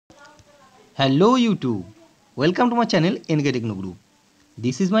Hello YouTube, welcome to my channel NK Techno Group.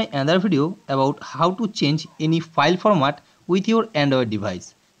 This is my another video about how to change any file format with your Android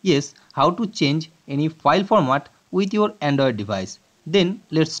device. Yes, how to change any file format with your Android device. Then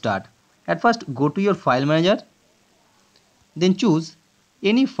let's start. At first go to your file manager, then choose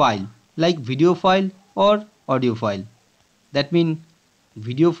any file like video file or audio file. That means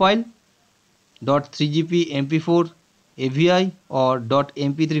video file, .3gp, mp4, AVI or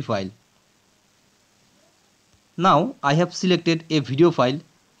 .mp3 file. Now I have selected a video file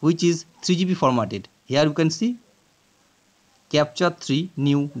which is 3GB formatted. Here you can see capture 3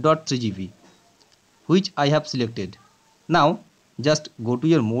 new.3GB which I have selected. Now just go to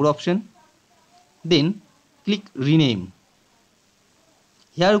your more option, then click rename.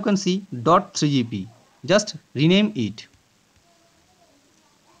 Here you can see .3GB. Just rename it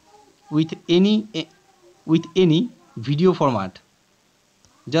with any video format.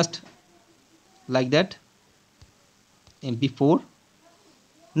 Just like that, mp4.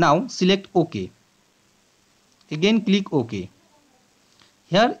 Now select OK. Again click OK.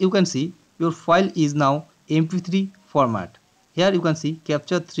 Here you can see your file is now mp3 format. Here you can see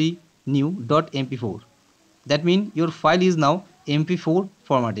capture 3 new.mp4. That means your file is now mp4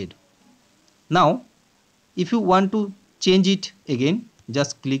 formatted. Now if you want to change it again,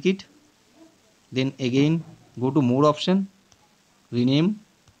 just click it, then again go to more option, rename,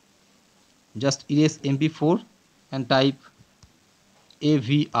 just erase mp4 and type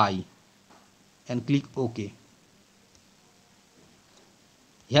AVI and click OK.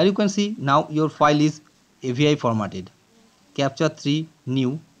 Here you can see now your file is AVI formatted, capture 3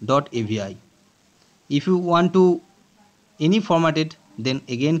 new.avi. If you want to any formatted, then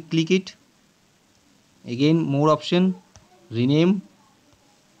again click it, again more option, rename,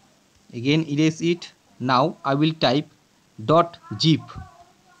 again erase it. Now I will type .zip.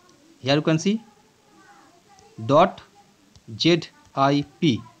 Here you can see .zip.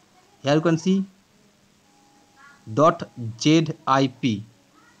 Here you can see .zip.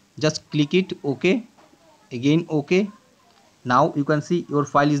 Just click it, OK, again OK. Now you can see your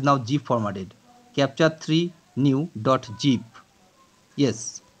file is now zip formatted, capture 3 new.zip.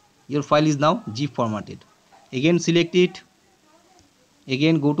 Yes, your file is now zip formatted. Again select it,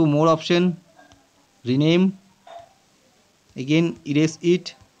 again go to more option, rename, again erase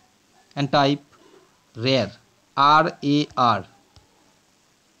it and type rar, RAR.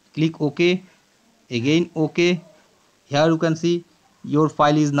 Click OK, again OK. Here you can see your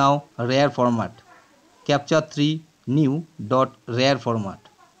file is now rar format, capture 3 new.rar format.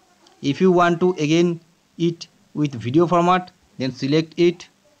 If you want to again it with video format, then select it,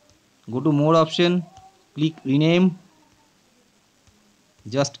 go to more option, click rename,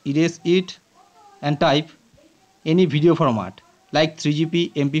 just erase it and type any video format like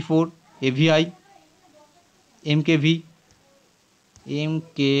 3GP, mp4, AVI, MKV.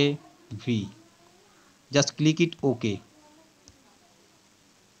 Just click it OK.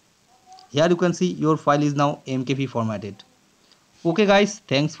 Here you can see your file is now MKV formatted. Okay guys,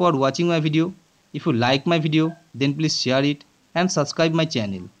 thanks for watching my video. If you like my video, then please share it and subscribe my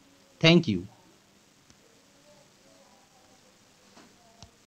channel. Thank you.